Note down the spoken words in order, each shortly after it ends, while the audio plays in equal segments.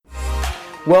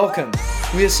Welcome.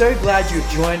 We are so glad you've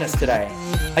joined us today.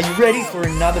 Are you ready for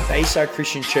another Bayside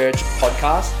Christian Church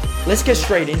podcast? Let's get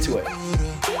straight into it.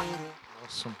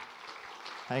 Awesome.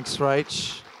 Thanks,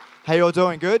 Rach. How you all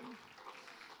doing? Good?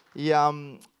 Yeah,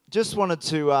 just wanted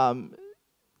to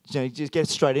just get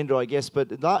straight into it, I guess.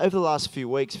 But over the last few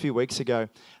weeks ago,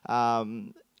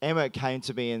 Emma came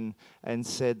to me and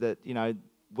said that,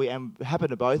 happened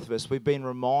to both of us, we've been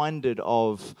reminded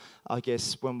of, I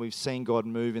guess, when we've seen God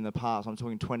move in the past, I'm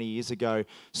talking 20 years ago,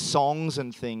 songs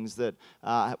and things that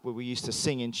we used to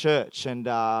sing in church. And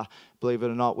believe it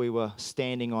or not, we were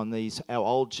standing on our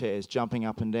old chairs, jumping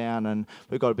up and down, and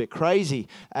we got a bit crazy,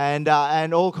 and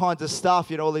all kinds of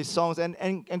stuff, all these songs.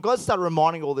 And God started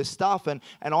reminding all this stuff, and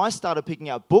I started picking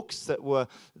up books that were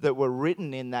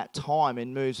written in that time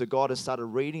in moves of God. I started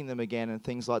reading them again and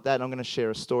things like that. And I'm going to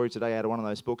share a story today out of one of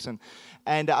those books.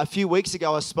 And a few weeks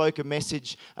ago, I spoke a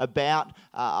message about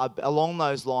along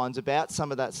those lines about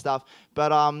some of that stuff.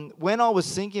 But when I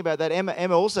was thinking about that,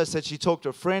 Emma also said she talked to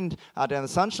a friend down the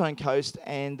Sunshine Coast,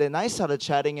 and then they started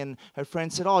chatting, and her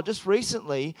friend said, "Oh, just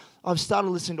recently I've started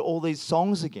listening to all these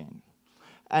songs again."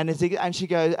 And she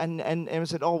goes, and Emma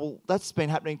said, "Oh, well, that's been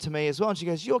happening to me as well." And she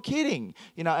goes, "You're kidding,"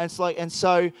 And it's like,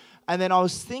 and then I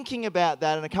was thinking about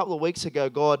that, and a couple of weeks ago,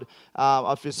 God,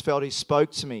 I've just felt He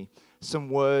spoke to me some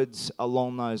words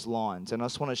along those lines, and I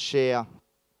just want to share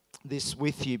this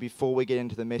with you before we get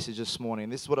into the message this morning.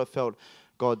 This is what I felt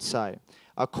God say.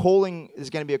 There's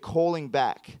going to be a calling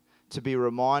back to be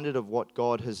reminded of what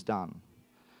God has done,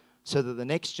 so that the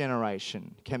next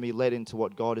generation can be led into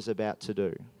what God is about to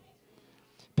do.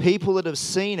 People that have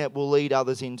seen it will lead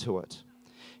others into it.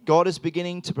 God is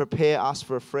beginning to prepare us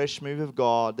for a fresh move of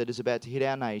God that is about to hit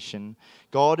our nation.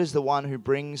 God is the one who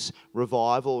brings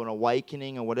revival and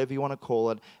awakening, or whatever you want to call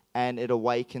it, and it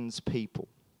awakens people.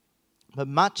 But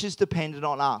much is dependent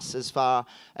on us as far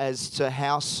as to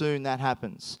how soon that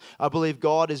happens. I believe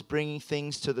God is bringing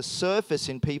things to the surface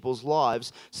in people's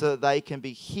lives so that they can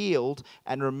be healed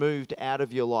and removed out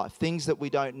of your life. Things that we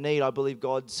don't need, I believe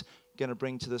God's going to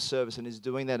bring to the surface, and is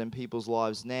doing that in people's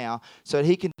lives now, so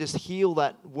He can just heal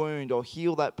that wound or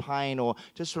heal that pain or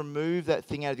just remove that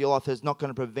thing out of your life that's not going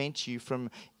to prevent you from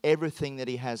everything that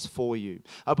He has for you.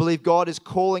 I believe God is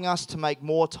calling us to make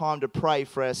more time to pray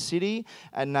for our city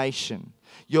and nation.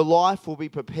 Your life will be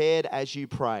prepared as you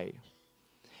pray.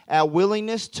 Our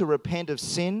willingness to repent of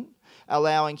sin,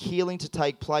 allowing healing to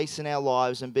take place in our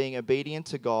lives, and being obedient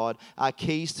to God are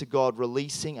keys to God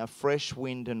releasing a fresh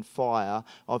wind and fire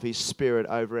of His Spirit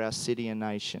over our city and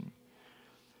nation.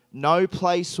 No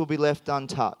place will be left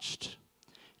untouched.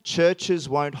 Churches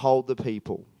won't hold the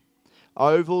people.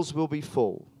 Ovals will be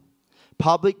full.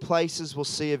 Public places will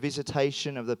see a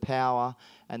visitation of the power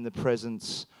and the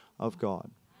presence of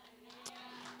God.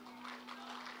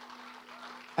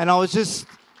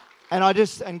 I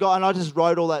just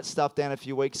wrote all that stuff down a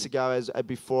few weeks ago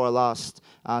before I last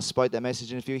spoke that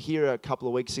message. And if you were here a couple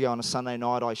of weeks ago on a Sunday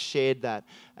night, I shared that,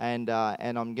 and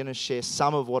I'm going to share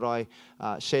some of what I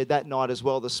shared that night as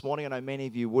well this morning. I know many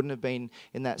of you wouldn't have been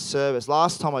in that service.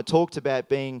 Last time I talked about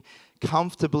being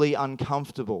comfortably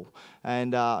uncomfortable,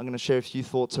 and I'm going to share a few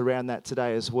thoughts around that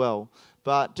today as well.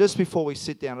 But just before we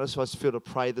sit down, I just feel to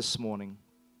pray this morning.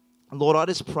 Lord, I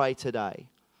just pray today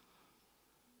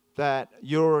that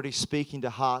You're already speaking to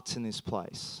hearts in this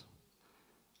place.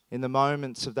 In the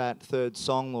moments of that third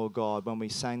song, Lord God, when we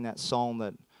sang that song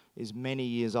that is many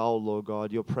years old, Lord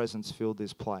God, Your presence filled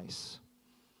this place.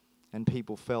 And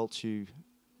people felt You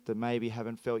that maybe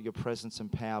haven't felt Your presence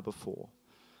and power before.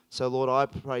 So, Lord, I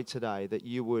pray today that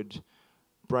You would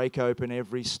break open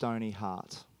every stony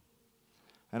heart.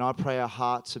 And I pray our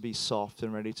hearts to be soft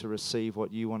and ready to receive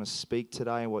what You want to speak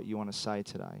today and what You want to say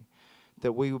today.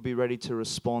 That we will be ready to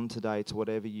respond today to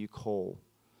whatever You call,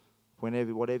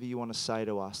 whatever You want to say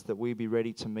to us, that we be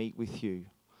ready to meet with You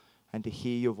and to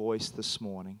hear Your voice this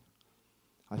morning.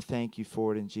 I thank You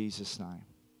for it in Jesus' name.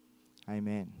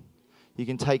 Amen. You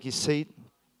can take your seat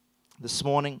this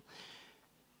morning.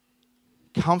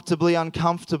 Comfortably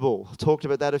uncomfortable. I talked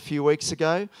about that a few weeks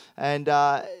ago. And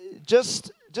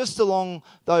just along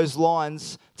those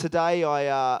lines, today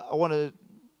I want to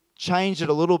change it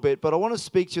a little bit, but I want to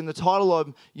speak to you, and the title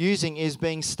I'm using is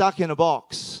Being Stuck in a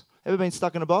Box. Ever been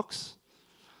stuck in a box?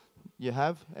 You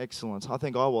have? Excellent. I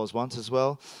think I was once as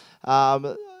well.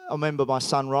 I remember my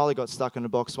son Riley got stuck in a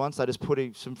box once.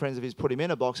 Some friends of his put him in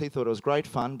a box. He thought it was great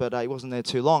fun, but he wasn't there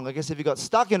too long. I guess if you got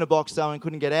stuck in a box though and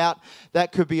couldn't get out,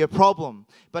 that could be a problem.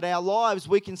 But our lives,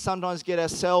 we can sometimes get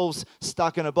ourselves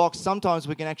stuck in a box. Sometimes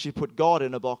we can actually put God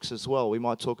in a box as well. We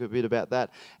might talk a bit about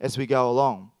that as we go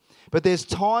along. But there's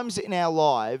times in our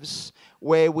lives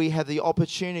where we have the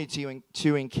opportunity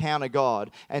to encounter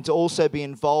God and to also be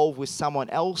involved with someone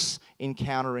else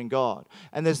encountering God.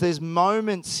 And there's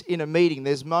moments in a meeting,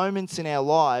 there's moments in our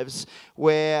lives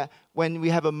where when we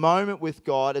have a moment with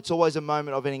God, it's always a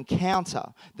moment of an encounter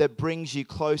that brings you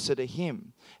closer to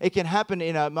Him. It can happen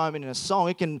in a moment in a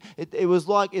song. It was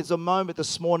like it's a moment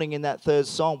this morning in that third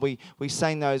song. We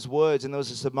sang those words, and there was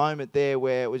just a moment there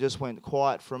where we just went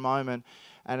quiet for a moment,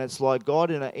 and it's like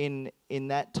God in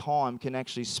that time can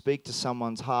actually speak to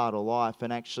someone's heart or life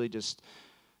and actually just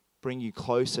bring you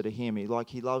closer to Him. He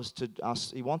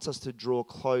wants us to draw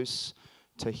close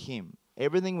to Him.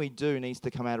 Everything we do needs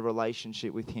to come out of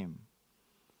relationship with Him.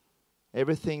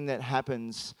 Everything that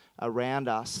happens around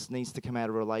us needs to come out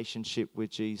of relationship with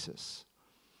Jesus.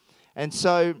 And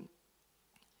so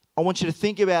I want you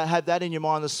to have that in your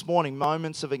mind this morning.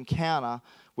 Moments of encounter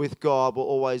with God will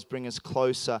always bring us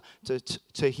closer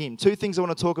to Him. Two things I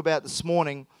want to talk about this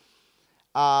morning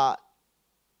are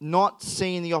not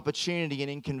seeing the opportunity in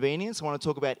inconvenience. I want to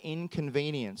talk about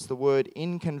inconvenience, the word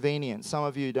inconvenience. Some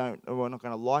of you are not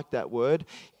going to like that word.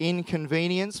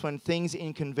 Inconvenience, when things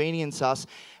inconvenience us.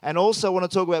 And also I want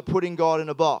to talk about putting God in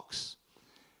a box.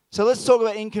 So let's talk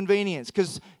about inconvenience,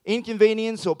 because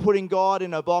inconvenience or putting God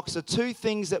in a box are two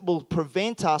things that will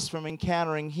prevent us from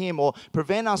encountering Him or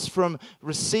prevent us from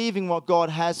receiving what God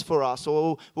has for us,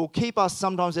 or will keep us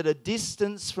sometimes at a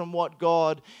distance from what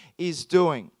God is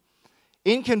doing.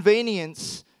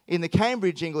 Inconvenience, in the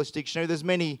Cambridge English Dictionary, there's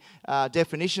many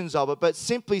definitions of it, but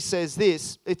simply says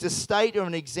this: it's a state or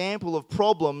an example of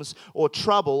problems or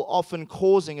trouble, often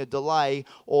causing a delay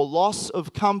or loss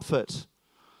of comfort.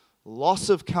 Loss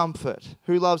of comfort.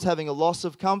 Who loves having a loss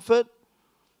of comfort?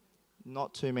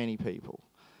 Not too many people.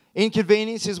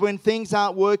 Inconvenience is when things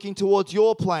aren't working towards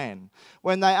your plan,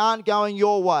 when they aren't going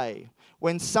your way,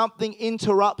 when something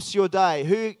interrupts your day.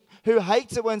 Who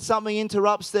hates it when something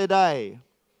interrupts their day?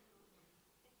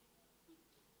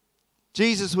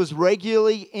 Jesus was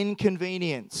regularly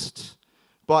inconvenienced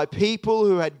by people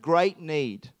who had great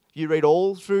need. You read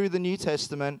all through the New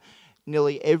Testament,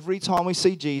 nearly every time we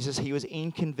see Jesus, He was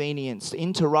inconvenienced,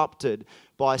 interrupted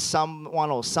by someone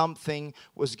or something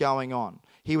was going on.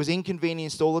 He was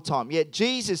inconvenienced all the time. Yet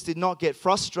Jesus did not get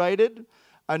frustrated,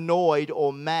 annoyed,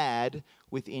 or mad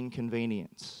with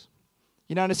inconvenience.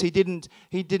 You notice he didn't,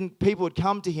 people would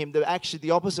come to Him, actually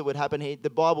the opposite would happen. The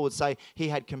Bible would say He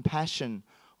had compassion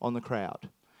on the crowd.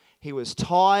 He was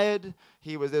tired.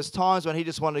 There's times when He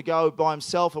just wanted to go by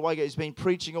Himself away. He's been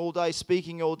preaching all day,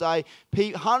 speaking all day,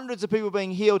 hundreds of people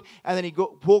being healed, and then He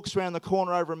walks around the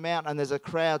corner over a mountain, and there's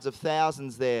crowds of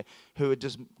thousands there who had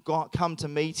just come to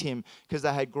meet Him because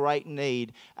they had great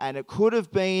need. And it could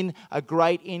have been a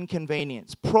great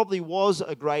inconvenience. Probably was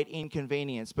a great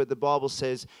inconvenience, but the Bible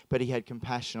says, but He had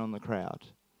compassion on the crowd.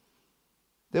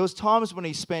 There was times when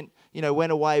He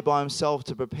went away by Himself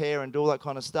to prepare and do all that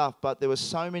kind of stuff, but there were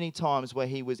so many times where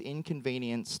He was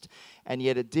inconvenienced, and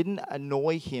yet it didn't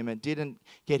annoy Him, it didn't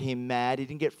get Him mad, He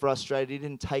didn't get frustrated, He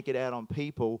didn't take it out on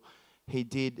people.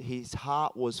 His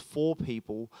heart was for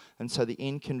people, and so the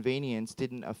inconvenience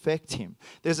didn't affect Him.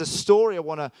 There's a story I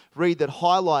want to read that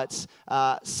highlights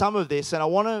some of this, and I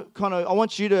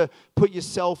want you to put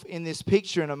yourself in this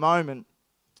picture in a moment.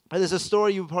 There's a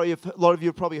story a lot of you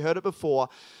have probably heard it before,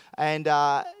 and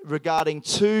regarding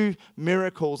two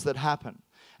miracles that happen.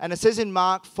 And it says in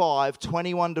Mark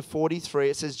 5:21-43,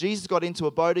 it says, Jesus got into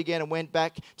a boat again and went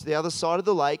back to the other side of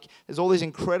the lake. There's all these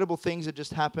incredible things that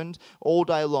just happened all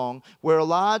day long, where a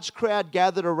large crowd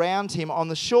gathered around Him on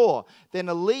the shore. Then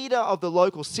a leader of the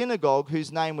local synagogue,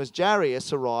 whose name was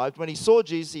Jairus, arrived. When he saw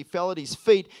Jesus, he fell at His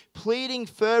feet, pleading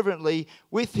fervently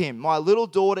with Him. My little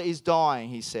daughter is dying,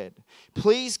 he said.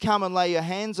 Please come and lay your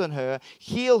hands on her,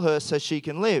 heal her so she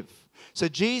can live. So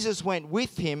Jesus went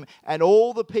with Him, and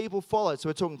all the people followed. So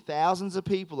we're talking thousands of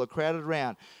people are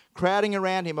crowding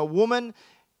around Him. A woman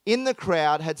in the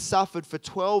crowd had suffered for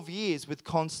 12 years with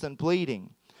constant bleeding,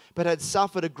 but had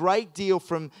suffered a great deal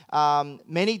from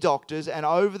many doctors, and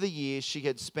over the years she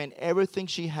had spent everything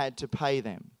she had to pay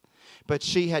them. But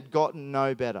she had gotten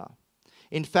no better.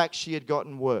 In fact, she had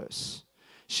gotten worse.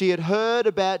 She had heard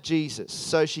about Jesus,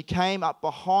 so she came up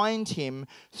behind Him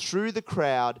through the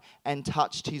crowd and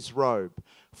touched His robe.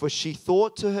 For she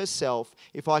thought to herself,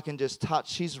 if I can just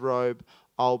touch His robe,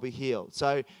 I'll be healed.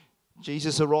 So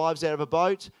Jesus arrives out of a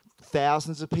boat.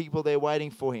 Thousands of people there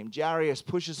waiting for Him. Jairus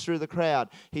pushes through the crowd.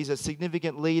 He's a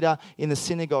significant leader in the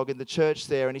synagogue, in the church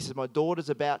there. And he says, my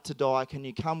daughter's about to die. Can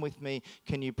you come with me?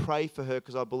 Can you pray for her?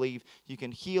 Because I believe you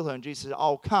can heal her. And Jesus says,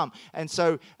 I'll come. And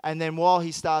then while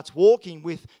he starts walking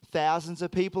with thousands of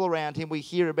people around him, we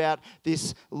hear about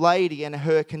this lady and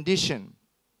her condition.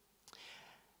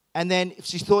 And then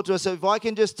she thought to herself, if I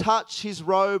can just touch his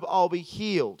robe, I'll be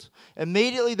healed.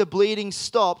 Immediately the bleeding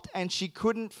stopped, and she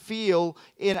couldn't feel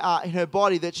in her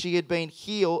body that she had been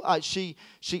healed. She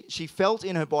felt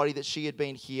in her body that she had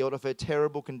been healed of her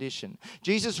terrible condition.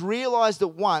 Jesus realized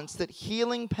at once that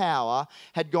healing power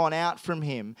had gone out from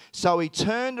him. So he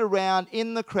turned around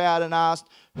in the crowd and asked,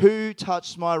 "Who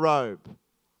touched my robe?"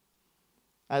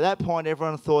 At that point,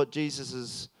 everyone thought Jesus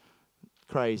is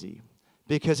crazy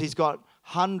because he's got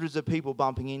hundreds of people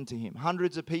bumping into him,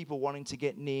 hundreds of people wanting to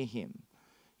get near him.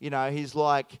 You know,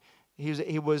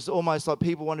 he was almost like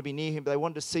people want to be near him, but they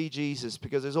wanted to see Jesus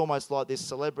because there's almost like this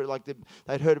celebrity, like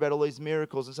they'd heard about all these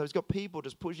miracles. And so he's got people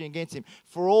just pushing against him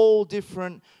for all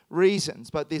different reasons.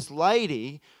 But this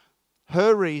lady,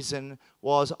 her reason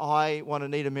was, I want to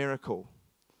need a miracle.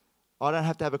 I don't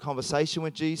have to have a conversation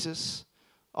with Jesus.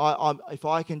 If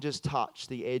I can just touch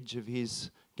the edge of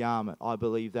his garment, I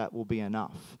believe that will be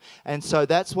enough. And so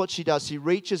that's what she does. She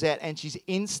reaches out and she's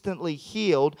instantly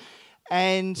healed.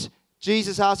 And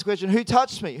Jesus asked the question, "Who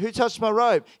touched me? Who touched my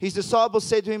robe?" His disciples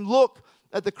said to him, "Look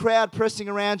at the crowd pressing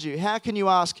around you. How can you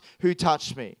ask, 'Who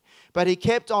touched me?'" But he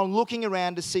kept on looking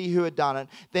around to see who had done it.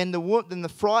 Then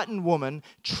the frightened woman,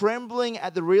 trembling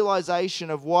at the realization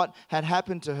of what had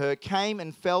happened to her, came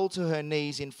and fell to her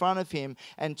knees in front of him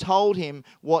and told him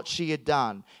what she had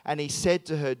done. And he said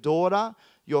to her, "Daughter,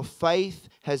 your faith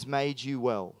has made you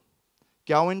well.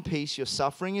 Go in peace, your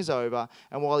suffering is over."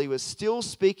 And while he was still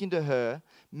speaking to her,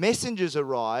 messengers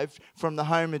arrived from the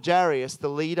home of Jairus, the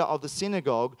leader of the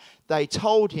synagogue. They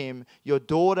told him, "Your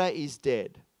daughter is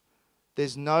dead.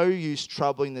 There's no use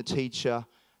troubling the teacher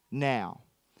now."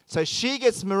 So she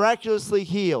gets miraculously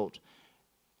healed.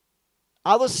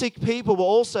 Other sick people were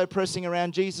also pressing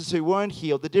around Jesus who weren't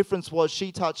healed. The difference was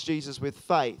she touched Jesus with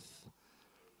faith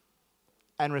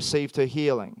and received her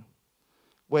healing.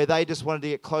 Where they just wanted to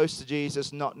get close to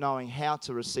Jesus, not knowing how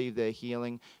to receive their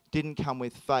healing, didn't come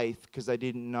with faith because they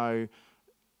didn't know.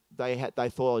 They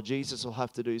thought, "Oh, Jesus will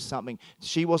have to do something."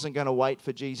 She wasn't going to wait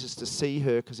for Jesus to see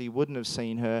her because he wouldn't have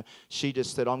seen her. She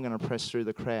just said, "I'm going to press through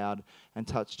the crowd and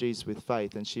touch Jesus with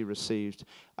faith," and she received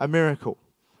a miracle.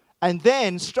 And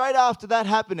then, straight after that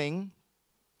happening,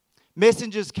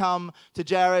 messengers come to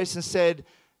Jairus and said,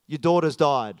 "Your daughter's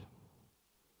died."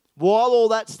 While all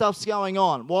that stuff's going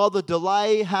on, while the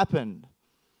delay happened,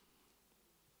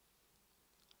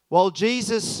 while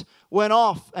Jesus went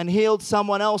off and healed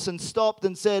someone else and stopped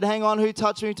and said, "Hang on, who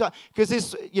touched me?" Because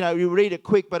this, you read it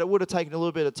quick, but it would have taken a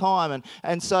little bit of time.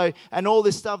 And all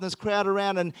this stuff, and there's crowd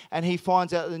around, and he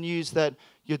finds out the news that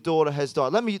your daughter has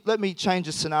died. Let me change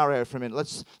the scenario for a minute.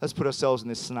 Let's put ourselves in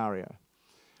this scenario.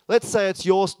 Let's say it's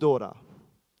your daughter.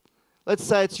 Let's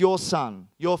say it's your son,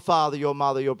 your father, your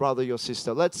mother, your brother, your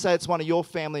sister. Let's say it's one of your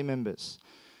family members.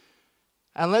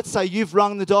 And let's say you've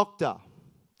rung the doctor.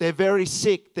 They're very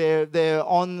sick. They're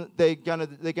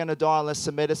gonna die unless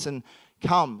some medicine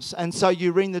comes. And so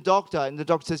you ring the doctor, and the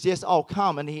doctor says, "Yes, I'll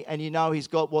come." And he's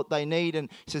got what they need, and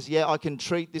he says, "Yeah, I can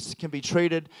treat this. Can be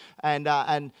treated, and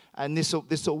this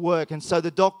will work." And so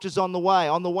the doctor's on the way.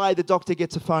 On the way, the doctor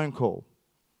gets a phone call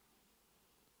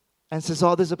and says,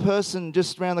 "Oh, there's a person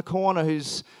just around the corner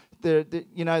who's they're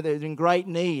in great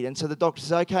need." And so the doctor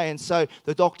says, "Okay." And so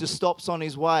the doctor stops on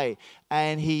his way,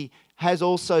 and he has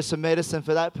also some medicine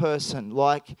for that person.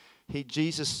 Like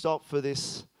Jesus stopped for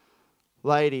this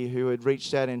lady who had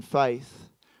reached out in faith.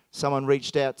 Someone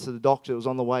reached out to the doctor. It was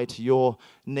on the way to your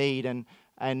need,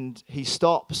 and he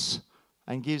stops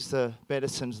and gives the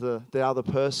medicine to the other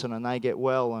person, and they get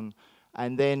well.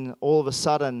 And then all of a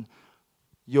sudden,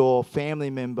 your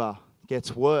family member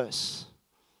gets worse,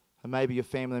 and maybe your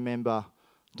family member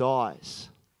dies.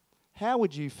 How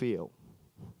would you feel?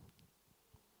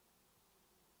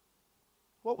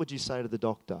 What would you say to the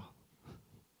doctor?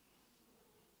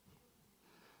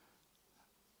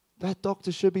 That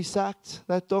doctor should be sacked.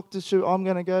 That doctor should. I'm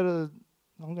going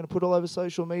to put all over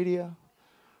social media.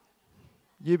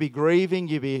 You'd be grieving.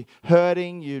 You'd be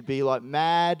hurting. You'd be like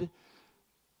mad.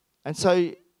 And so,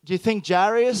 do you think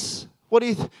Jairus?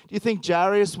 Do you think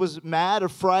Jairus was mad,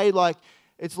 afraid? Like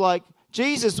it's like,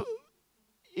 Jesus,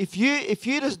 if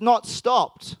you'd have not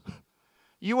stopped,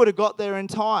 you would have got there in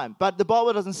time. But the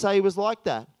Bible doesn't say he was like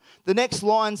that. The next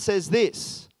line says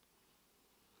this: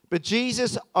 "But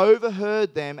Jesus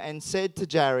overheard them and said to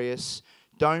Jairus,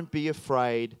 'Don't be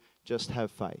afraid, just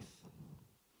have faith.'"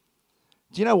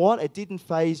 Do you know what? It didn't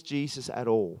faze Jesus at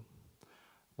all.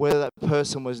 Whether that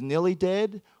person was nearly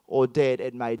dead or dead,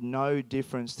 it made no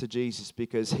difference to Jesus,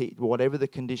 because whatever the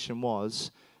condition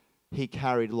was, he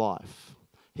carried life.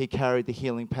 He carried the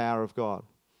healing power of God.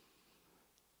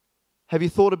 Have you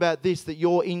thought about this, that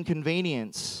your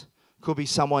inconvenience could be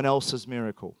someone else's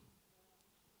miracle?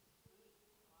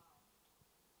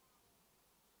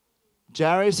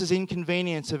 Jairus'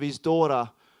 inconvenience of his daughter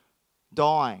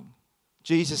dying,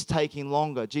 Jesus taking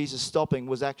longer, Jesus stopping,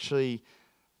 was actually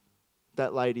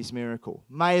that lady's miracle.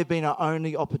 May have been her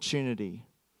only opportunity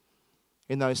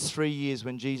in those 3 years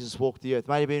when Jesus walked the earth.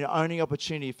 May have been her only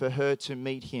opportunity for her to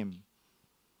meet him.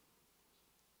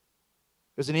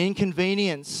 It was an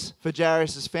inconvenience for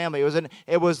Jairus' family.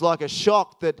 It was like a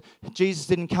shock that Jesus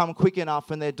didn't come quick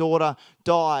enough and their daughter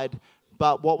died.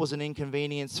 But what was an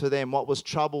inconvenience for them, what was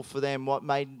trouble for them, what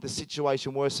made the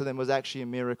situation worse for them was actually a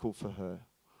miracle for her.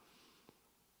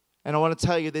 And I want to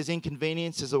tell you, there's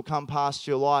inconveniences that will come past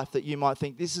your life that you might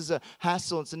think, this is a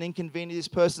hassle, it's an inconvenience, this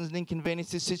person's an inconvenience,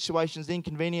 this situation's an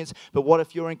inconvenience. But what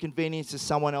if your inconvenience is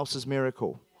someone else's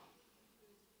miracle?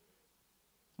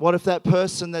 What if that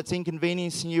person that's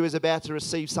inconveniencing you is about to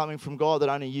receive something from God that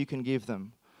only you can give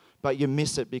them, but you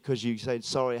miss it because you say,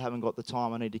 sorry, I haven't got the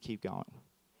time, I need to keep going.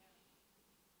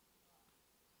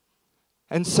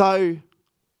 And so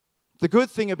the good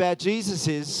thing about Jesus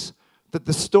is that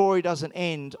the story doesn't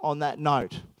end on that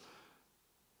note.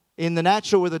 In the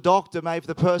natural with a doctor, maybe if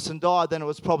the person died, then it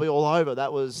was probably all over.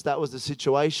 That was the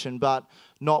situation, but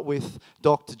not with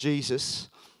Dr. Jesus.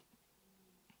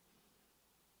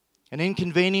 An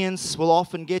inconvenience will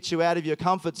often get you out of your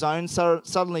comfort zone. So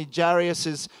suddenly Jairus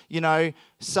is,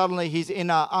 suddenly he's in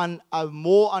a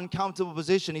more uncomfortable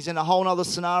position. He's in a whole other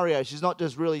scenario. She's not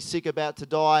just really sick, about to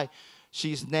die.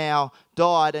 She's now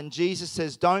died. And Jesus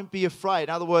says, don't be afraid. In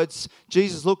other words,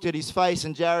 Jesus looked at his face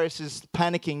and Jairus is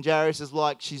panicking. Jairus is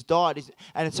like, she's died.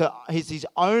 And it's his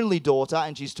only daughter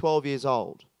and she's 12 years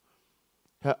old.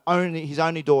 His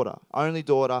only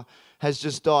daughter has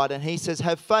just died. And he says,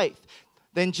 have faith.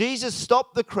 Then Jesus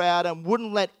stopped the crowd and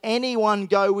wouldn't let anyone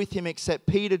go with him except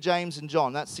Peter, James, and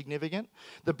John. That's significant.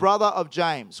 The brother of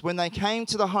James. When they came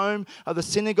to the home of the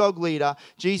synagogue leader,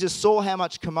 Jesus saw how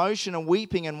much commotion and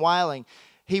weeping and wailing.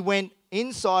 He went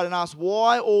inside and asked,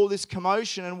 why all this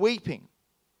commotion and weeping?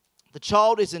 The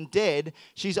child isn't dead,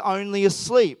 she's only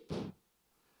asleep.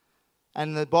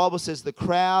 And the Bible says the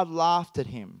crowd laughed at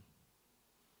him.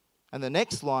 And the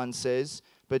next line says,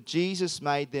 but Jesus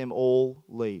made them all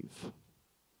leave.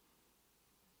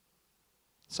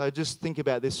 So just think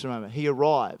about this for a moment. He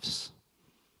arrives.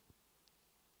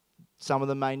 Some of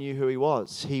them may knew who he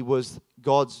was. He was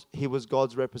God's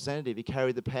representative. He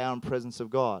carried the power and presence of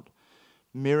God.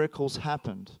 Miracles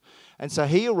happened. And so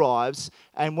he arrives,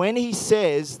 and when he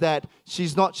says that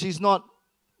she's not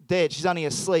dead, she's only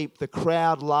asleep, the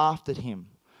crowd laughed at him.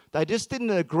 They just didn't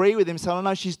agree with him, saying, oh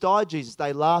no, she's died, Jesus.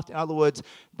 They laughed. In other words,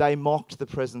 they mocked the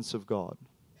presence of God.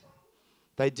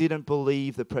 They didn't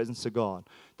believe the presence of God.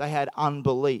 They had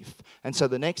unbelief. And so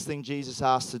the next thing Jesus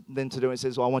asked them to do, he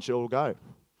says, well, I want you all to go.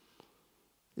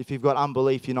 If you've got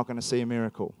unbelief, you're not going to see a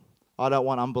miracle. I don't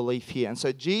want unbelief here. And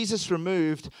so Jesus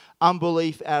removed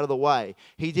unbelief out of the way.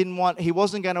 He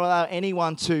wasn't going to allow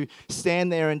anyone to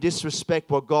stand there and disrespect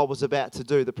what God was about to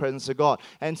do, the presence of God.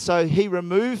 And so he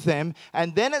removed them.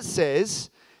 And then it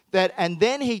says and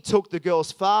then he took the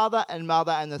girl's father and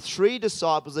mother and the 3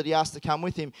 disciples that he asked to come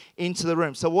with him into the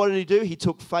room. So what did he do? He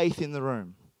took faith in the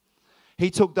room. He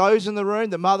took those in the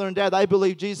room, the mother and dad, they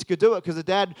believed Jesus could do it because the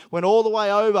dad went all the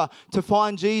way over to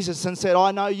find Jesus and said,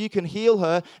 I know you can heal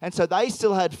her. And so they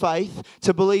still had faith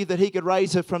to believe that he could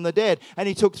raise her from the dead. And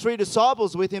he took 3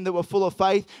 disciples with him that were full of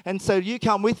faith and said, you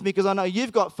come with me because I know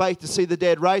you've got faith to see the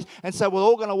dead raised. And so we're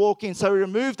all going to walk in. So he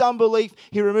removed unbelief.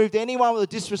 He removed anyone with a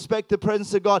disrespect to the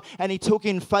presence of God. And he took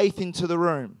in faith into the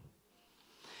room.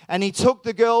 And he took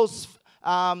the girl's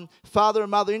father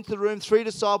and mother into the room, 3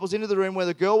 disciples into the room where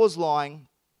the girl was lying.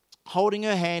 Holding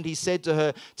her hand, he said to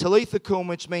her, Talitha kum,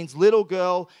 which means little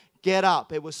girl, get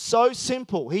up. It was so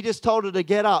simple. He just told her to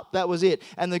get up. That was it.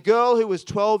 And the girl, who was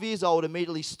 12 years old,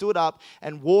 immediately stood up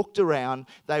and walked around.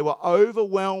 They were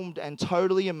overwhelmed and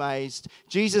totally amazed.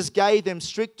 Jesus gave them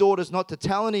strict orders not to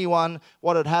tell anyone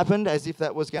what had happened, as if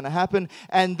that was going to happen.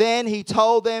 And then he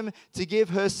told them to give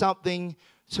her something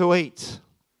to eat.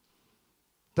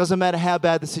 Doesn't matter how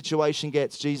bad the situation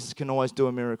gets, Jesus can always do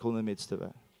a miracle in the midst of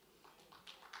it.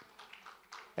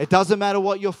 It doesn't matter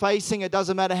what you're facing. It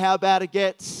doesn't matter how bad it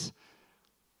gets.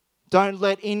 Don't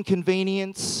let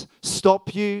inconvenience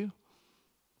stop you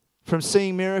from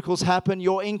seeing miracles happen.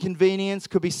 Your inconvenience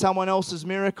could be someone else's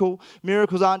miracle.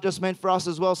 Miracles aren't just meant for us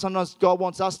as well. Sometimes God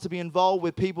wants us to be involved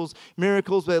with people's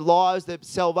miracles, their lives, their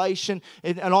salvation.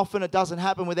 And often it doesn't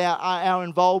happen without our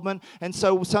involvement. And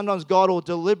so sometimes God will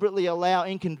deliberately allow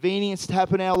inconvenience to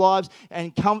happen in our lives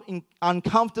and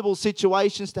uncomfortable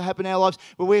situations to happen in our lives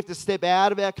where we have to step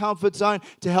out of our comfort zone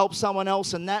to help someone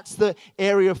else. And that's the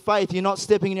area of faith. You're not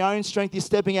stepping in your own strength. You're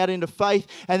stepping out into faith.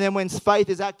 And then when faith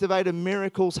is activated,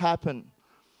 miracles happen.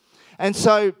 And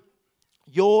so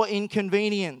Your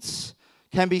inconvenience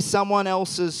can be someone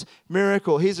else's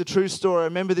miracle. Here's a true story. I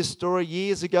remember this story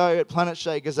years ago at Planet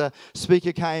Shake as a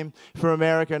speaker came from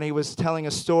America, and he was telling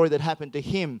a story that happened to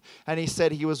him. And he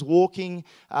said he was walking,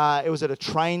 it was at a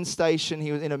train station.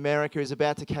 He was in America. He was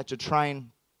about to catch a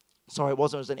train. Sorry, it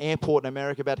wasn't. It was an airport in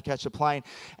America about to catch a plane.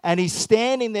 And he's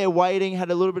standing there waiting,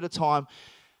 had a little bit of time.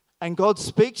 And God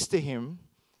speaks to him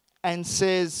and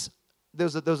says, there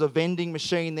was a vending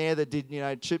machine there that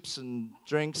did, chips and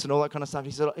drinks and all that kind of stuff.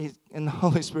 He said, and the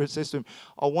Holy Spirit says to him,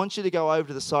 I want you to go over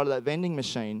to the side of that vending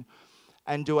machine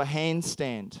and do a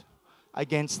handstand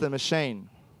against the machine.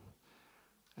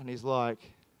 And he's like,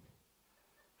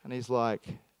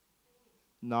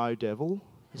 no, devil.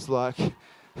 He's like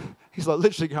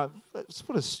literally going,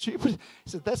 what a stupid.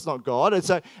 He said, that's not God.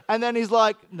 And then he's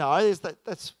like, no,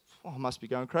 that's I must be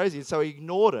going crazy. And so he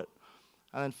ignored it.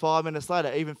 And then 5 minutes later,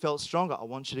 it even felt stronger. I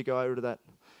want you to go over to that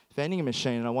vending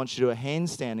machine and I want you to do a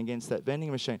handstand against that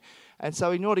vending machine. And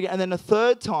so he ignored it again. And then the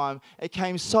third time, it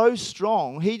came so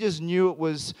strong, he just knew it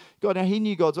was God. Now, he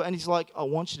knew God's will. And he's like, I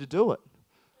want you to do it.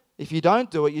 If you don't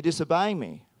do it, you're disobeying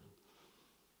me.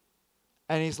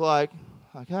 And he's like,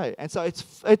 okay. And so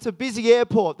it's a busy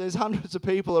airport. There's hundreds of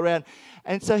people around.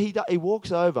 And so he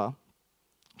walks over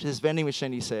to this vending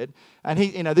machine, he said, and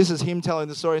this is him telling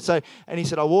the story. And he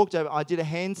said, I walked over, I did a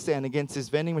handstand against this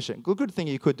vending machine. Good thing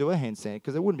you could do a handstand,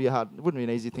 because it wouldn't be an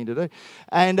easy thing to do.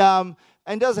 And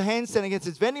does a handstand against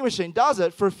this vending machine, does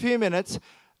it for a few minutes,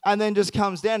 and then just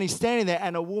comes down. He's standing there,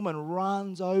 and a woman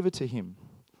runs over to him.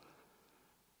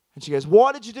 And she goes,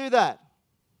 why did you do that?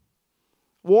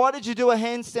 Why did you do a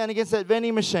handstand against that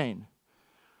vending machine?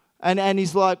 And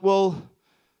he's like, well,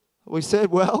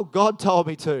 God told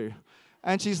me to.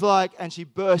 And she's like, and she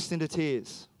burst into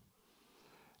tears.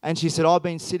 And she said, I've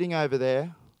been sitting over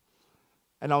there,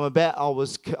 and I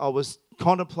was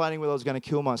contemplating whether I was going to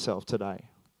kill myself today.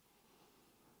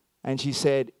 And she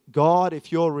said, God,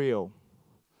 if you're real,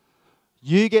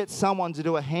 you get someone to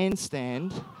do a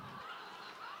handstand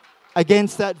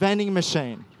against that vending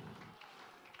machine.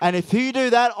 And if you do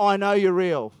that, I know you're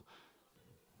real.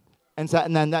 And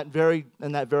then that very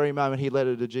moment, he led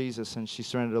her to Jesus, and she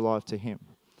surrendered her life to him.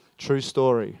 True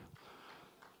story.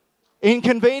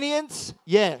 Inconvenience?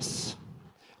 Yes.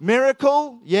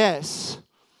 Miracle? Yes.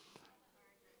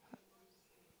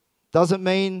 Doesn't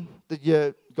mean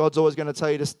that God's always going to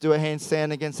tell you to do a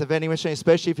handstand against a vending machine,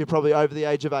 especially if you're probably over the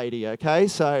age of 80, okay?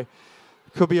 So it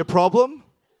could be a problem.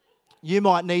 You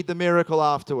might need the miracle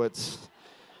afterwards.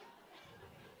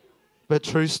 But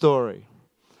true story.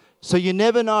 So you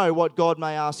never know what God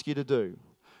may ask you to do.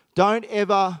 Don't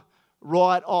ever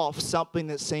write off something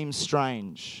that seems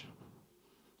strange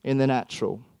in the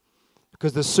natural,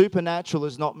 because the supernatural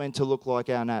is not meant to look like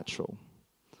our natural.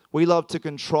 We love to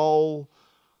control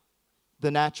the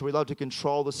natural. We love to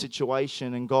control the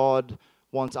situation, and God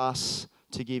wants us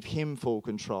to give him full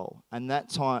control. And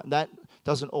that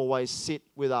doesn't always sit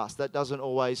with us. That doesn't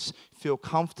always feel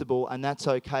comfortable, and that's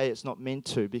okay. It's not meant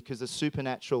to, because the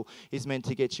supernatural is meant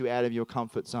to get you out of your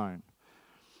comfort zone.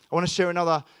 I want to share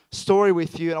another story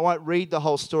with you, and I won't read the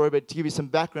whole story, but to give you some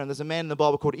background, there's a man in the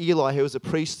Bible called Eli who was a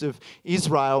priest of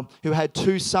Israel who had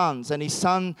two sons, and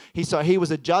he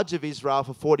was a judge of Israel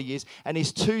for 40 years, and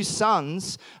his two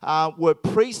sons were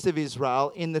priests of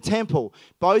Israel in the temple.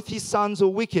 Both his sons were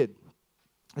wicked.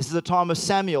 This is the time of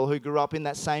Samuel, who grew up in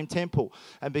that same temple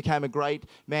and became a great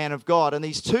man of God. And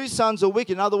these two sons are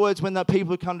wicked. In other words, when the people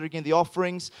would come to give the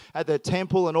offerings at the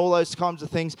temple and all those kinds of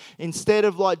things, instead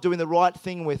of doing the right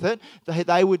thing with it,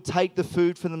 they would take the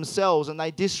food for themselves, and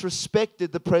they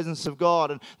disrespected the presence of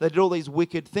God, and they did all these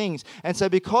wicked things. And so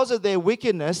because of their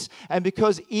wickedness, and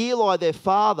because Eli, their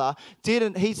father,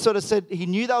 he sort of said, he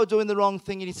knew they were doing the wrong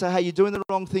thing, and he'd say, hey, you're doing the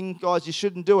wrong thing, guys, you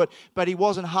shouldn't do it. But he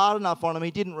wasn't hard enough on them.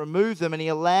 He didn't remove them, and he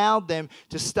allowed them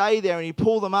to stay there, and he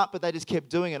pulled them up, but they just kept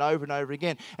doing it over and over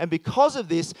again. And because of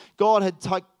this, God had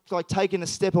taken a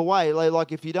step away,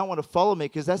 like, if you don't want to follow me,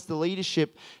 because that's the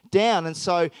leadership down. And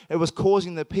so it was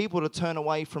causing the people to turn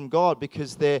away from God,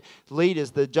 because their leaders,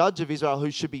 the judge of Israel,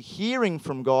 who should be hearing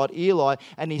from God, Eli,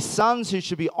 and his sons, who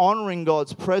should be honoring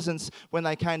God's presence when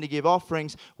they came to give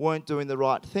offerings, weren't doing the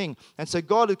right thing. And so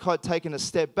God had taken a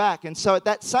step back. And so at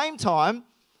that same time,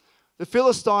 the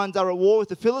Philistines are at war with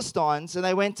the Philistines, and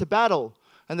they went to battle.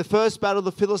 And the first battle,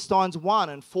 the Philistines won,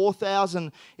 and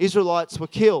 4,000 Israelites were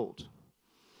killed.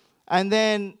 And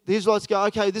then the Israelites go,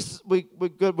 okay, we're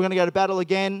going to go to battle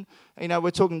again. We're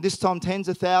talking this time tens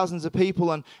of thousands of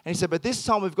people. And he said, but this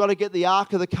time we've got to get the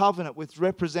Ark of the Covenant, which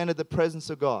represented the presence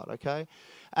of God, okay?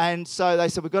 And so they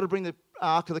said, we've got to bring the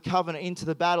Ark of the Covenant into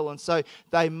the battle. And so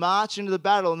they march into the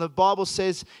battle. And the Bible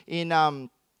says in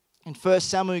in 1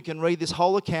 Samuel, you can read this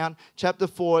whole account. Chapter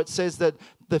 4, it says that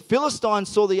the Philistines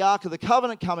saw the Ark of the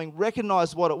Covenant coming,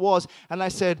 recognized what it was, and they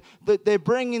said that they're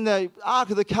bringing the Ark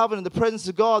of the Covenant, the presence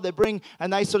of God.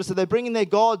 And they sort of said they're bringing their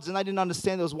gods, and they didn't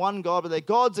understand there was one God, but their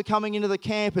gods are coming into the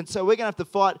camp, and so we're going to have to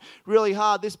fight really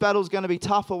hard. This battle's going to be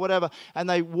tough or whatever. And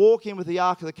they walk in with the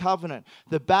Ark of the Covenant.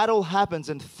 The battle happens,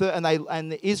 and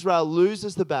Israel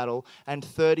loses the battle, and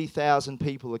 30,000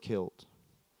 people are killed.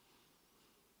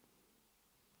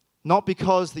 Not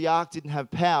because the ark didn't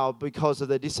have power, because of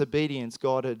their disobedience,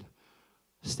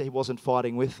 He wasn't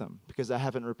fighting with them because they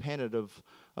haven't repented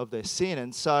of their sin.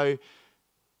 And so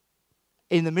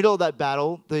in the middle of that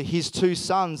battle, his two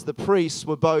sons, the priests,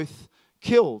 were both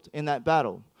killed in that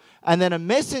battle. And then a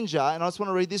messenger, and I just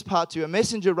want to read this part to you, a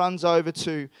messenger runs over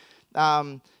to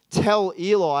tell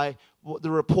Eli the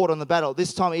report on the battle.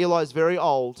 This time Eli is very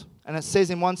old. And it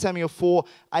says in 1 Samuel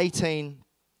 4:18,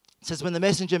 it says, when the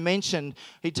messenger mentioned,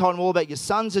 he told him all about your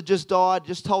sons had just died,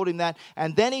 just told him that.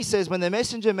 And then he says, when the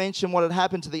messenger mentioned what had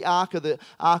happened to the ark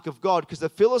of God, because the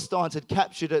Philistines had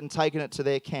captured it and taken it to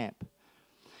their camp.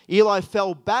 Eli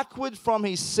fell backward from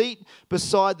his seat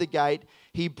beside the gate.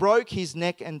 He broke his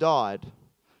neck and died,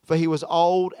 for he was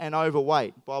old and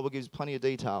overweight. The Bible gives plenty of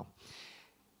detail.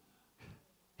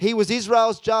 He was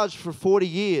Israel's judge for 40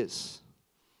 years.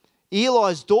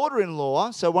 Eli's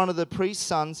daughter-in-law, so one of the priest's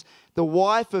sons, the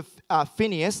wife of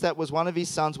Phinehas, that was one of his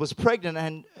sons, was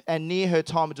pregnant and near her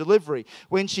time of delivery.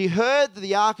 When she heard that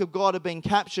the ark of God had been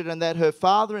captured and that her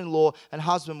father-in-law and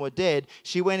husband were dead,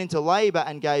 she went into labor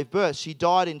and gave birth. She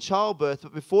died in childbirth,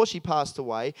 but before she passed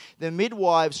away, the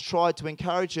midwives tried to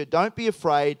encourage her. Don't be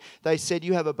afraid. They said,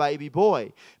 you have a baby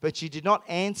boy. But she did not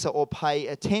answer or pay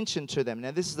attention to them.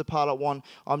 Now, this is the part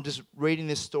I'm just reading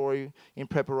this story in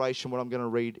preparation, what I'm going to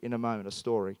read in a moment, a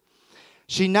story.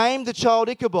 She named the child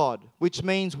Ichabod, which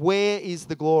means, where is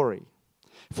the glory?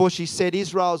 For she said,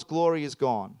 Israel's glory is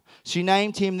gone. She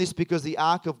named him this because the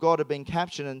ark of God had been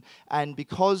captured and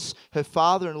because her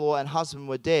father-in-law and husband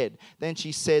were dead. Then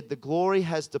she said, the glory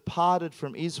has departed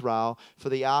from Israel, for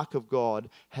the ark of God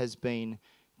has been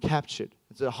captured.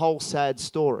 It's a whole sad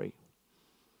story.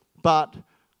 And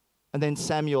then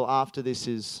Samuel, after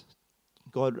this,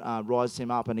 God rises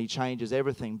him up and he changes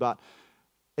everything. But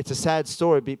it's a sad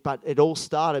story, but it all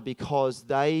started because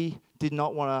they did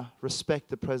not want to respect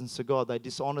the presence of God. They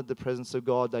dishonored the presence of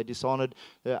God. They dishonored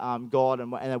God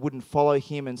and they wouldn't follow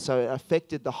him. And so it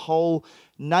affected the whole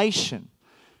nation.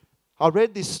 I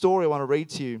read this story I want to read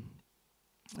to you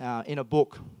in a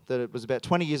book that it was about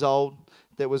 20 years old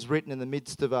that was written in the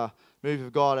midst of a move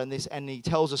of God. And he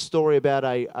tells a story about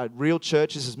a real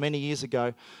church. This is many years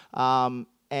ago.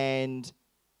 And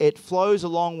it flows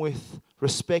along with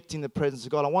respecting the presence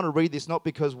of God. I want to read this not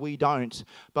because we don't,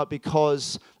 but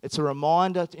because it's a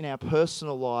reminder in our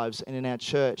personal lives and in our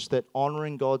church that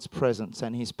honoring God's presence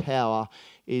and his power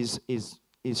is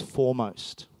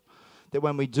foremost. That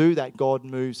when we do that, God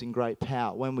moves in great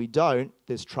power. When we don't,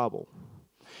 there's trouble.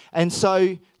 And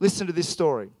so, listen to this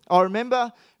story. I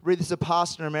remember, this is a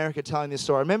pastor in America telling this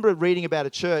story. I remember reading about a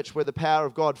church where the power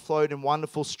of God flowed in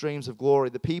wonderful streams of glory.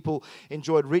 The people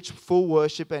enjoyed rich, full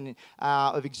worship and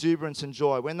of exuberance and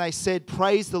joy. When they said,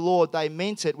 praise the Lord, they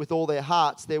meant it with all their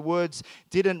hearts. Their words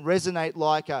didn't resonate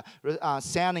like a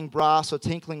sounding brass or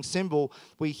tinkling cymbal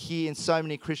we hear in so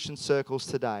many Christian circles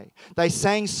today. They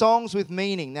sang songs with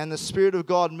meaning, and the Spirit of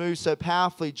God moved so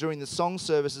powerfully during the song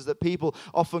services that people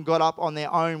often got up on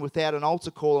their own without an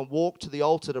altar call and walked to the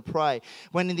altar to pray.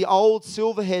 When the old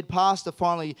silver-haired pastor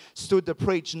finally stood to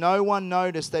preach, no one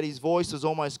noticed that his voice was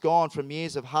almost gone from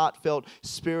years of heartfelt,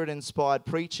 spirit-inspired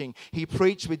preaching. He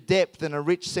preached with depth and a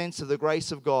rich sense of the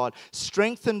grace of God,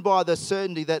 strengthened by the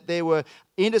certainty that there were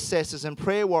intercessors and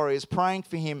prayer warriors praying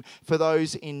for him for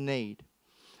those in need.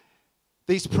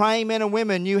 These praying men and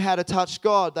women knew how to touch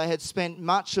God. They had spent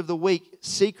much of the week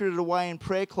secreted away in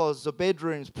prayer closets or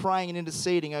bedrooms, praying and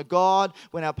interceding. Oh God,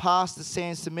 when our pastor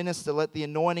stands to minister, let the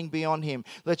anointing be on him.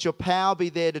 Let your power be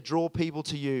there to draw people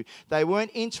to you. They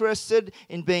weren't interested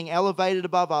in being elevated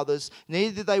above others.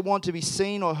 Neither did they want to be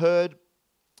seen or heard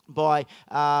by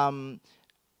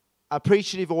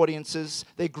appreciative audiences.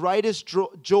 Their greatest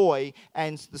joy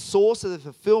and the source of the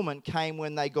fulfillment came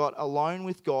when they got alone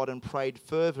with God and prayed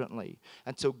fervently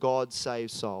until God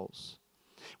saved souls.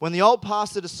 When the old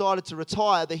pastor decided to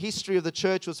retire, the history of the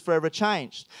church was forever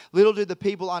changed. Little did the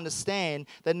people understand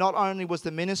that not only was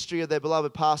the ministry of their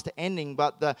beloved pastor ending,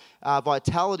 but the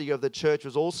vitality of the church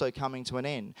was also coming to an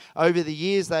end. Over the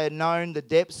years, they had known the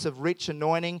depths of rich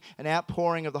anointing and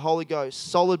outpouring of the Holy Ghost.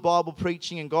 Solid Bible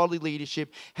preaching and godly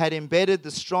leadership had embedded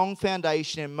the strong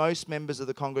foundation in most members of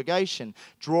the congregation,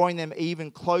 drawing them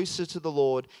even closer to the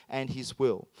Lord and His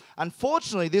will.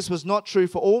 Unfortunately, this was not true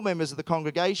for all members of the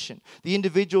congregation. The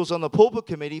individuals on the pulpit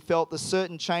committee felt that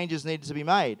certain changes needed to be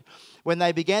made. When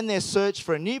they began their search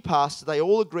for a new pastor, they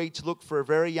all agreed to look for a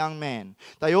very young man.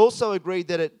 They also agreed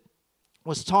that it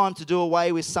was time to do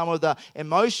away with some of the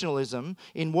emotionalism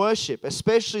in worship,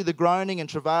 especially the groaning and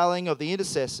travailing of the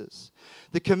intercessors.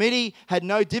 The committee had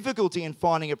no difficulty in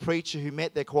finding a preacher who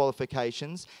met their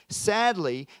qualifications.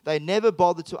 Sadly, they never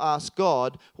bothered to ask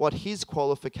God what His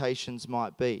qualifications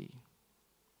might be.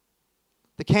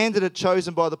 The candidate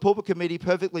chosen by the pulpit committee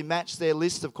perfectly matched their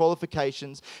list of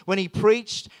qualifications. When he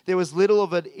preached, there was little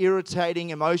of an irritating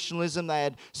emotionalism they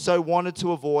had so wanted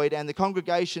to avoid, and the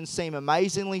congregation seemed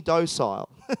amazingly docile.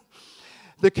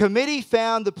 The committee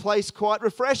found the place quite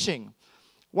refreshing.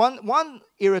 One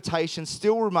irritation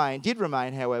did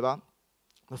remain, however.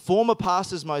 The former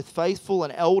pastor's most faithful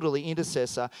and elderly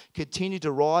intercessor continued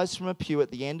to rise from a pew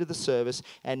at the end of the service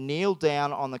and kneel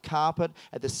down on the carpet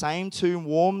at the same two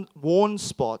worn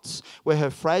spots where her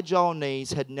fragile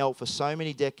knees had knelt for so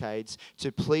many decades to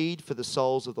plead for the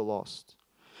souls of the lost.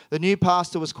 The new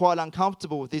pastor was quite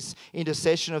uncomfortable with this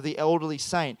intercession of the elderly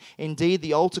saint. Indeed,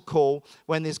 the altar call,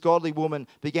 when this godly woman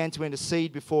began to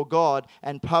intercede before God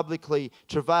and publicly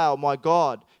travail, "My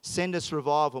God, send us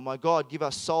revival. My God, give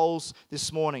us souls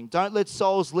this morning. Don't let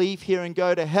souls leave here and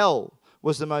go to hell,"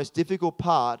 was the most difficult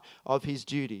part of his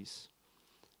duties.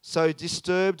 So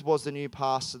disturbed was the new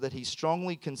pastor that he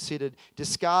strongly considered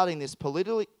discarding this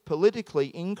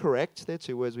politically incorrect, they're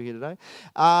two words we hear today,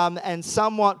 and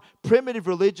somewhat primitive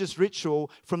religious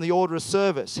ritual from the order of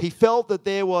service. He felt that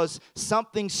there was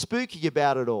something spooky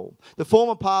about it all. The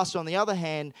former pastor, on the other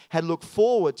hand, had looked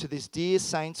forward to this dear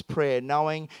saint's prayer,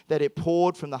 knowing that it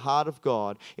poured from the heart of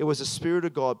God. It was the Spirit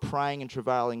of God praying and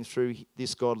travailing through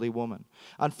this godly woman.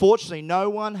 Unfortunately,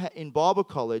 no one in Bible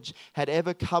college had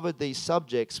ever covered these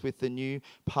subjects with the new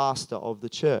pastor of the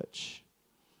church.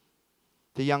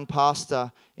 The young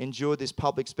pastor endured this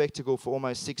public spectacle for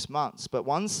almost 6 months, but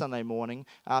one Sunday morning,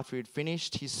 after he had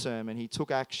finished his sermon, he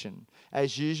took action.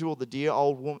 As usual, the dear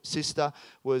old sister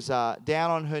was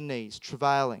down on her knees,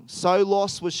 travailing. So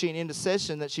lost was she in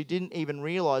intercession that she didn't even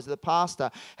realize that the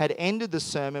pastor had ended the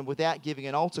sermon without giving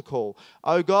an altar call.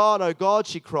 "Oh God,"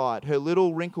 she cried, her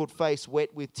little wrinkled face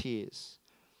wet with tears.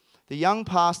 The young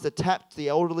pastor tapped the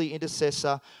elderly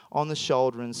intercessor on the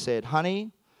shoulder and said,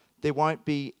 "Honey, there won't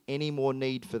be any more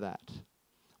need for that.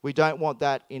 We don't want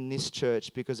that in this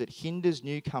church because it hinders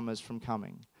newcomers from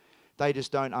coming. They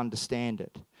just don't understand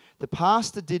it." The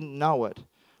pastor didn't know it,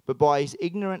 but by his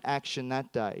ignorant action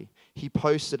that day, he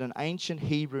posted an ancient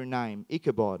Hebrew name,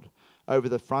 Ichabod, over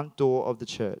the front door of the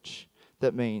church.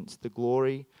 That means the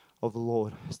glory of the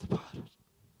Lord has departed.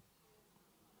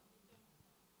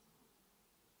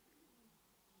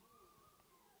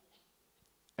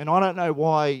 And I don't know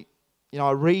why,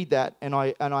 I read that and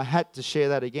I had to share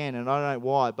that again, and I don't know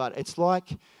why, but it's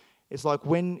like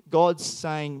when God's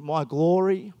saying, "My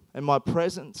glory and my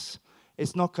presence,"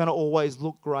 it's not going to always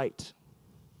look great.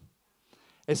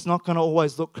 It's not going to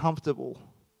always look comfortable.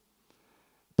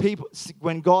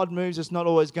 When God moves, it's not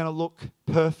always going to look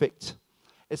perfect.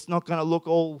 It's not going to look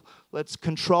all, let's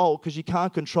control, because you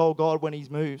can't control God when He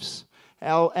moves.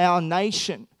 Our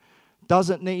nation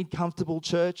doesn't need comfortable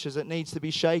churches. It needs to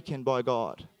be shaken by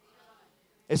God.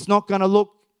 It's not going to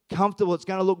look comfortable. It's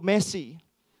going to look messy.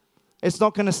 It's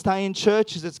not going to stay in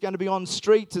churches. It's going to be on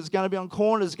streets. It's going to be on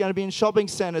corners. It's going to be in shopping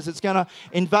centers. It's going to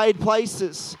invade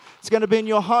places. It's going to be in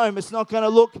your home. It's not going to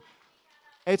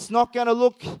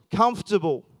look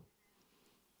comfortable.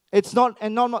 It's not,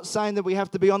 and I'm not saying that we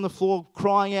have to be on the floor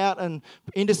crying out and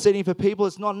interceding for people.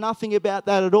 It's nothing about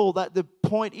that at all. That the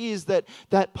point is that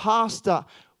pastor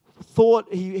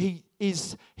thought he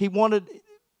wanted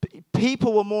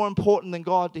people were more important than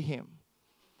God to him.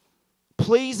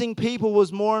 Pleasing people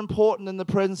was more important than the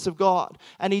presence of God.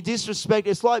 And he disrespected.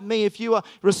 It's like me, if you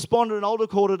responded to an altar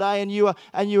call today and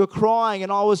you were crying,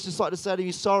 and I was just like to say to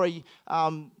you, "Sorry,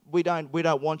 we don't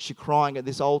want you crying at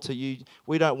this altar.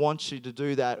 We don't want you to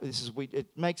do that. It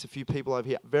makes a few people over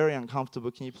here very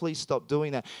uncomfortable. Can you please stop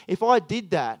doing that?" If I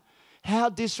did that, how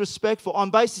disrespectful.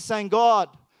 I'm basically saying, "God,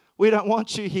 we don't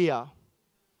want you here.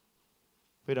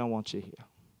 We don't want you here."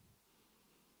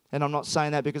 And I'm not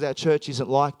saying that because our church isn't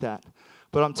like that.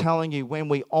 But I'm telling you, when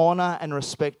we honor and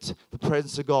respect the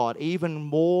presence of God, even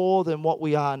more than what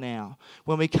we are now,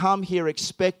 when we come here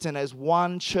expectant as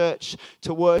one church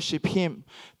to worship Him,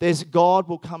 God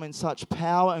will come in such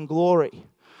power and glory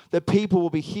that people will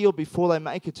be healed before they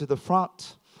make it to the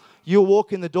front. You'll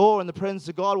walk in the door and the presence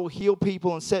of God will heal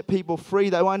people and set people free.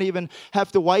 They won't even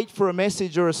have to wait for a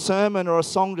message or a sermon or a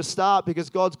song to start, because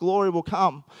God's glory will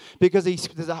come. Because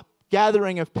there's a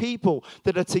gathering of people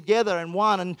that are together and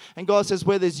one. And God says,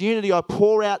 where there's unity, I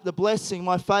pour out the blessing.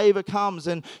 My favor comes.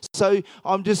 And so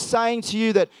I'm just saying to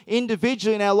you that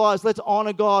individually in our lives, let's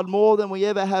honor God more than we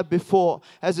ever have before.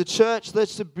 As a church,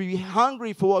 let's be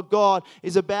hungry for what God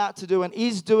is about to do and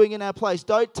is doing in our place.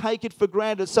 Don't take it for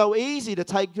granted. It's so easy to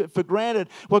take it for granted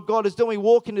what God is doing. We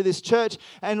walk into this church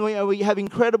and we have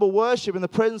incredible worship and the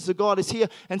presence of God is here.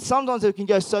 And sometimes we can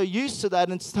go so used to that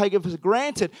and take it for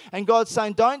granted. And God's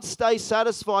saying, don't stay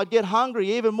satisfied. Get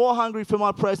hungry, even more hungry for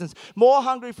my presence, more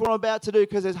hungry for what I'm about to do,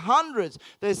 because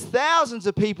there's thousands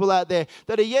of people out there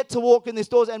that are yet to walk in these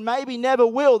doors and maybe never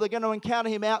will. They're going to encounter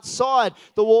Him outside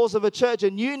the walls of a church,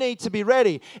 and you need to be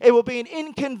ready. It will be an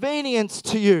inconvenience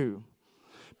to you,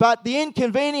 but the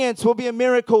inconvenience will be a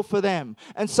miracle for them.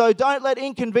 And so don't let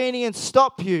inconvenience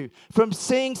stop you from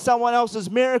seeing someone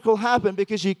else's miracle happen,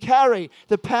 because you carry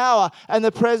the power and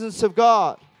the presence of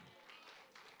God.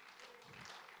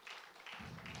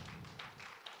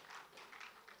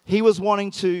 He was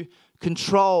wanting to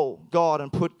control God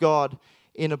and put God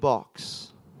in a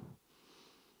box.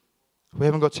 We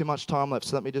haven't got too much time left,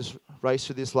 so let me just race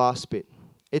through this last bit.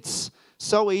 It's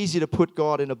so easy to put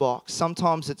God in a box.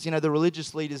 Sometimes it's, the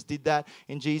religious leaders did that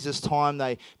in Jesus' time.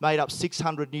 They made up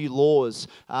 600 new laws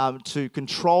to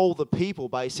control the people,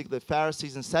 basically, the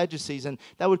Pharisees and Sadducees, and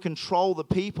they would control the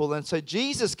people. And so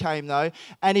Jesus came, though,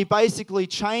 and He basically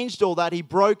changed all that. He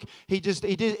broke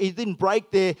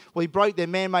their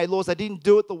man-made laws. They didn't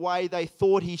do it the way they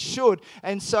thought He should.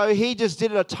 And so He just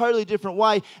did it a totally different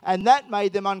way, and that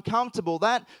made them uncomfortable.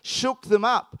 That shook them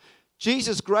up.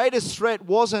 Jesus' greatest threat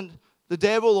wasn't the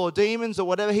devil or demons or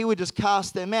whatever. He would just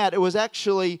cast them out. It was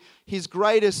actually His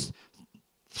greatest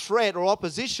threat or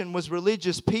opposition was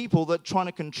religious people that trying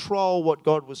to control what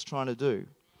God was trying to do.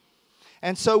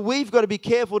 And so we've got to be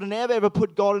careful to never ever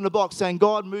put God in a box saying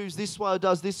God moves this way or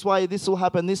does this way, this will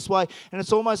happen this way. And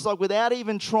it's almost like without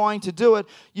even trying to do it,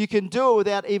 you can do it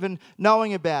without even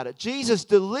knowing about it. Jesus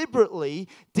deliberately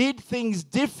did things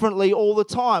differently all the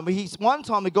time. One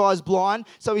time the guy's blind,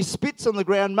 so he spits on the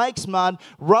ground, makes mud,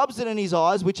 rubs it in his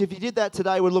eyes, which if he did that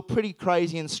today would look pretty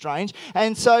crazy and strange.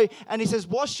 And he says,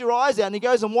 wash your eyes out. And he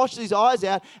goes and washes his eyes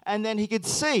out, and then he could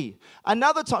see.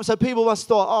 Another time, so people must have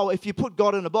thought, if you put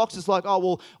God in a box, it's like,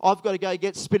 I've got to go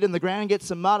get spit in the ground, get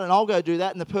some mud, and I'll go do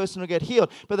that, and the person will get healed.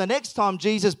 But the next time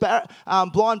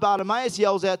blind Bartimaeus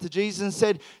yells out to Jesus and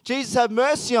said, Jesus, have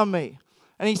mercy on me.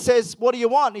 And he says, what do you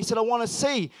want? And he said, I want to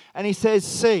see. And he says,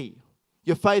 see.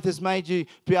 Your faith has made you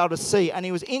be able to see. And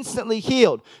he was instantly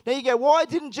healed. Now you go, why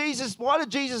did Jesus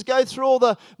go through all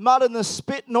the mud and the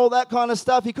spit and all that kind of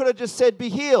stuff? He could have just said, be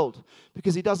healed.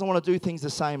 Because He doesn't want to do things the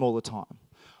same all the time.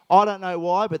 I don't know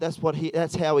why, but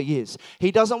that's how He is. He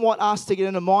doesn't want us to get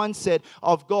in a mindset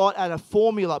of God and a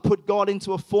formula, put God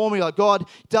into a formula. God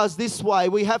does this way.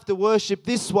 We have to worship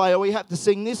this way, or we have to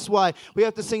sing this way. We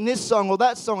have to sing this song or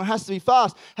that song. It has to be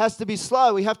fast, has to be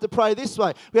slow. We have to pray this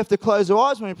way. We have to close our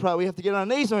eyes when we pray. We have to get on our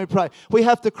knees when we pray. We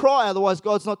have to cry, otherwise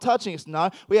God's not touching us.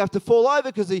 No, we have to fall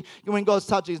over because when God's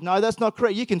touching us. No, that's not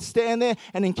correct. You can stand there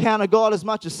and encounter God as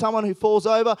much as someone who falls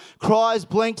over, cries,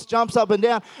 blinks, jumps up and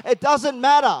down. It doesn't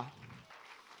matter.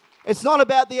 It's not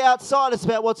about the outside, it's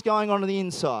about what's going on the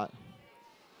inside.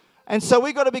 And so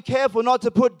we've got to be careful not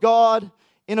to put God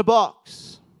in a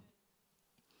box.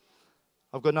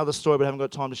 I've got another story, but I haven't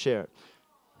got time to share it.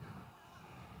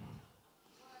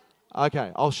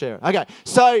 Okay, I'll share it. Okay,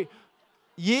 so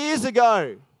years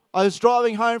ago, I was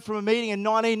driving home from a meeting in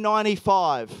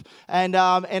 1995, and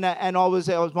I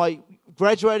was my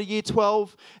graduated year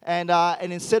 12, and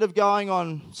instead of going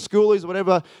on schoolies or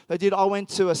whatever they did, I went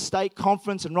to a state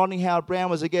conference, and Rodney Howard-Browne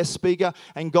was a guest speaker,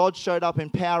 and God showed up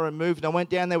in power and moved. And I went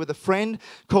down there with a friend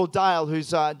called Dale, who's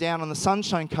down on the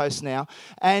Sunshine Coast now,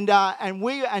 and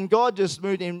God just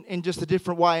moved in just a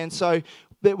different way. And so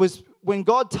it was when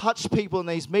God touched people in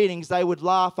these meetings, they would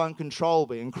laugh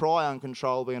uncontrollably and cry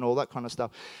uncontrollably and all that kind of stuff.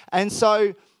 And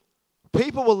so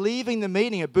People were leaving the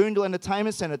meeting at Boondall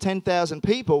Entertainment Centre, 10,000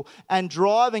 people, and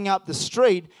driving up the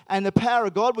street, and the power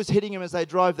of God was hitting them as they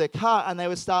drove their car, and they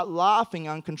would start laughing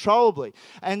uncontrollably.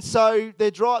 And so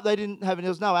they didn't have, there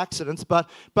was no accidents, but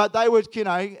they would,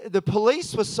 the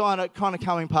police were kind of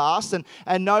coming past and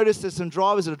noticed there's some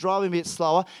drivers that are driving a bit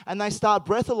slower, and they start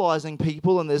breathalyzing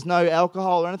people, and there's no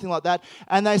alcohol or anything like that,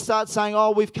 and they start saying,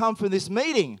 oh, we've come for this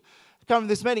meeting.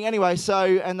 Anyway,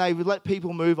 and they would let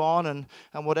people move on and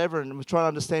whatever, and was trying to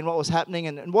understand what was happening,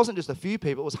 and it wasn't just a few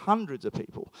people, it was hundreds of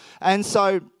people. And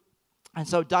so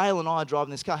Dale and I are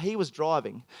driving this car. He was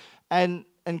driving, and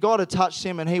God had touched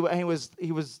him, and he was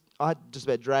I just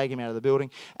about drag him out of the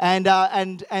building, and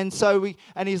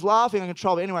he's laughing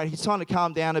uncontrollably. Anyway, he's trying to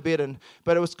calm down a bit,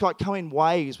 but it was like coming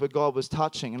waves where God was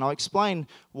touching, and I'll explain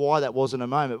why that was in a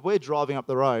moment. We're driving up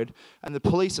the road, and the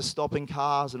police are stopping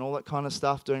cars and all that kind of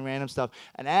stuff, doing random stuff.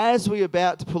 And as we're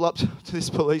about to pull up to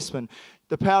this policeman,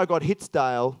 the power of God hits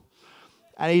Dale,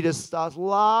 and he just starts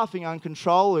laughing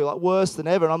uncontrollably, like worse than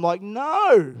ever. And I'm like,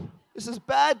 no, this is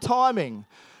bad timing.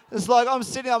 It's like I'm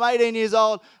 18 years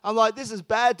old. I'm like, this is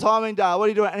bad timing, Dale. What are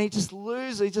you doing? And he just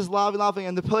he's just laughing.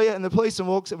 And the policeman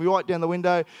walks, and we wipe down the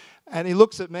window, and he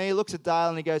looks at me, looks at Dale,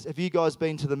 and he goes, have you guys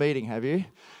been to the meeting, have you?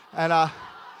 And I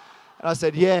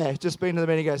said, yeah, just been to the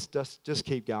meeting. He goes, just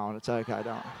keep going. It's okay,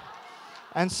 don't.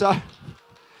 And so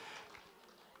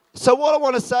what I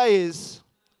want to say is,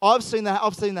 I've seen that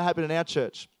happen in our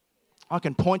church. I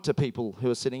can point to people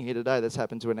who are sitting here today that's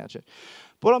happened to in our church.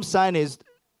 What I'm saying is,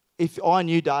 if I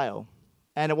knew Dale,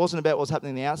 and it wasn't about what's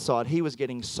happening on the outside, he was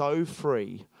getting so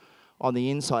free on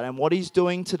the inside. And what he's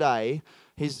doing today,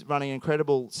 he's running an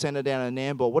incredible centre down in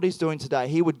Nambour. What he's doing today,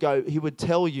 he would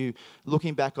tell you,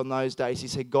 looking back on those days, he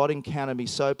said, God encountered me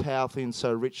so powerfully and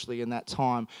so richly in that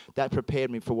time, that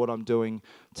prepared me for what I'm doing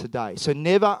today. So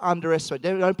never underestimate,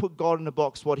 don't put God in a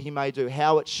box, what he may do,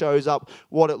 how it shows up,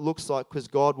 what it looks like, because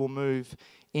God will move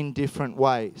in different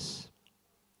ways.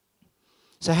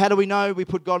 So how do we know we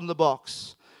put God in the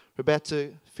box? We're about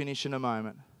to finish in a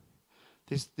moment.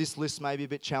 This list may be a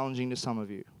bit challenging to some of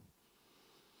you.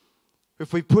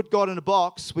 If we put God in a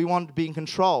box, we want to be in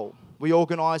control. We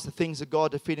organise the things of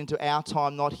God to fit into our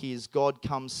time, not his. God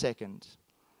comes second.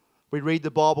 We read the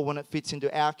Bible when it fits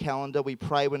into our calendar. We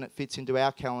pray when it fits into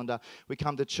our calendar. We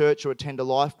come to church or attend a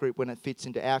life group when it fits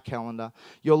into our calendar.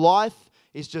 Your life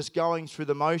is just going through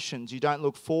the motions. You don't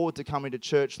look forward to coming to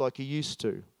church like you used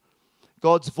to.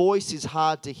 God's voice is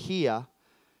hard to hear,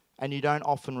 and you don't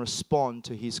often respond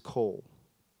to his call.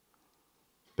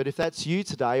 But if that's you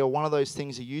today, or one of those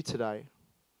things are you today,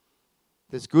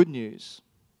 there's good news.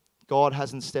 God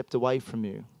hasn't stepped away from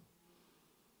you.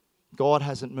 God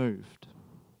hasn't moved.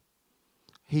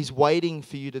 He's waiting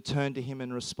for you to turn to him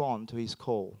and respond to his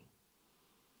call.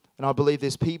 And I believe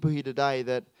there's people here today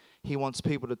that he wants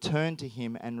people to turn to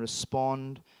him and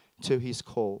respond to his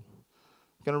call.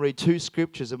 I'm going to read 2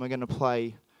 scriptures, and we're going to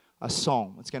play a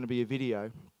song. It's going to be a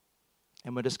video.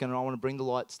 And I want to bring the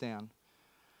lights down.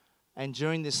 And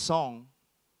during this song,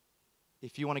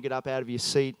 if you want to get up out of your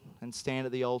seat and stand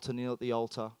at the altar, kneel at the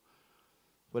altar,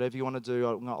 whatever you want to do,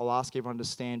 I'll ask everyone to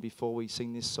stand before we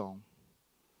sing this song.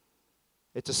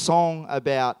 It's a song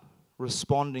about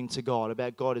responding to God,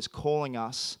 about God is calling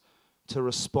us to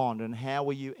respond, and how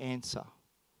will you answer?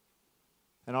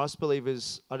 And I just believe I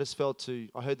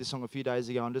heard this song a few days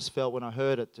ago, and just felt when I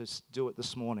heard it, to do it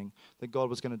this morning, that God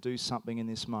was going to do something in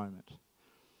this moment.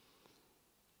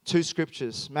 2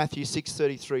 scriptures, Matthew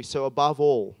 6:33. So above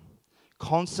all,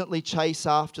 constantly chase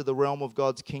after the realm of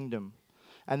God's kingdom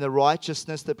and the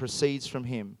righteousness that proceeds from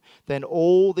him. Then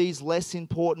all these less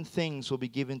important things will be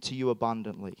given to you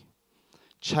abundantly.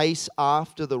 Chase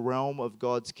after the realm of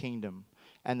God's kingdom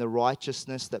and the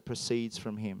righteousness that proceeds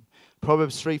from him.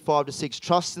 Proverbs 3:5-6.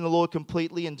 Trust in the Lord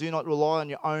completely and do not rely on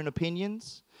your own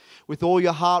opinions. With all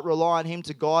your heart rely on him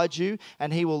to guide you,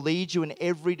 and he will lead you in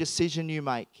every decision you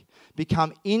make.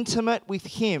 Become intimate with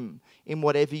him in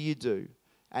whatever you do,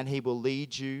 and he will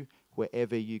lead you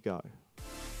wherever you go.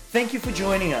 Thank you for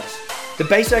joining us. The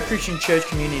Bayside Christian Church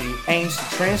community aims to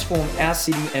transform our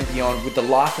city and beyond with the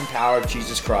life and power of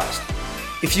Jesus Christ.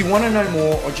 If you want to know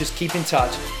more or just keep in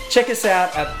touch, check us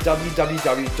out at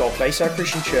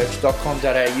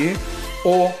www.baysidechristianchurch.com.au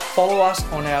or follow us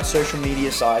on our social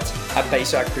media sites at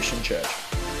Bayside Christian Church.